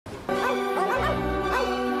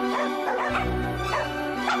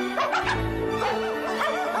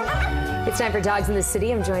It's time for Dogs in the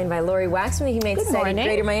City. I'm joined by Lori Wax from the Humane Society of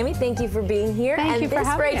Greater Miami. Thank you for being here. Thank you for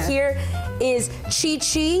having us. This right here is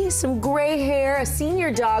Chichi, some gray hair, a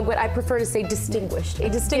senior dog, but I prefer to say distinguished. A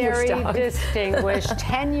distinguished dog. Very distinguished,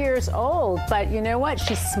 10 years old. But you know what?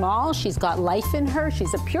 She's small. She's got life in her.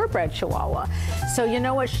 She's a purebred Chihuahua. So you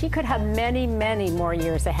know what? She could have many, many more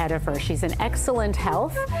years ahead of her. She's in excellent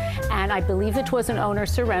health. And I believe it was an owner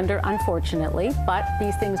surrender, unfortunately. But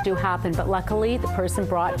these things do happen. But luckily, the person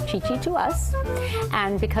brought Chichi to us.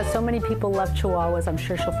 And because so many people love Chihuahuas, I'm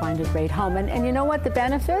sure she'll find a great home. And you know what? The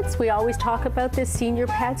benefits, we always talk about this, senior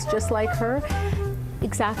pets just like her.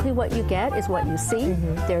 Exactly what you get is what you see.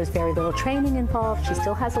 There's very little training involved. She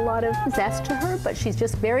still has a lot of zest to her, but she's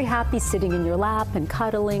just very happy sitting in your lap and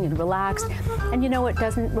cuddling and relaxed. And you know, it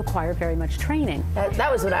doesn't require very much training.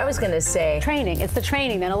 That was what I was going to say. Training. It's the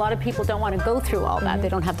training. And a lot of people don't want to go through all that. They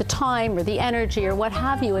don't have the time or the energy or what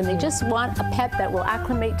have you, and they just want a pet that will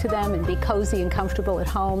acclimate to them and be cozy and comfortable at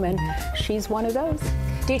home, and she's one of those.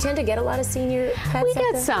 Do you tend to get a lot of senior pets? We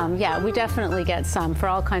get some, yeah, we definitely get some for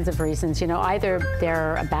all kinds of reasons. You know, either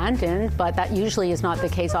they're abandoned, but that usually is not the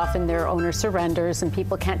case. Often their owner surrenders and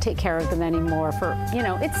people can't take care of them anymore for, you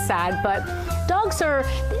know, it's sad, but dogs are,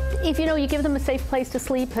 if you know, you give them a safe place to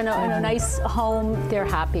sleep and a nice home, they're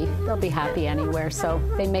happy. They'll be happy anywhere, so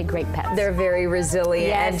they make great pets. They're very resilient.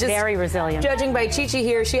 Yes, and just very resilient. Judging by Chichi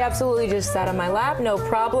here, she absolutely just sat on my lap, no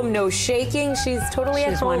problem, no shaking. She's totally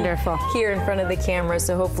at home. She's wonderful. Here in front of the camera,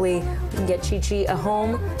 so hopefully we can get Chichi a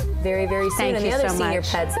home very, very soon. Thank and you the other so senior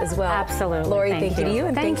much. pets as well. Absolutely. Lori, thank you to you,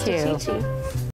 and thank thanks you. to Chichi.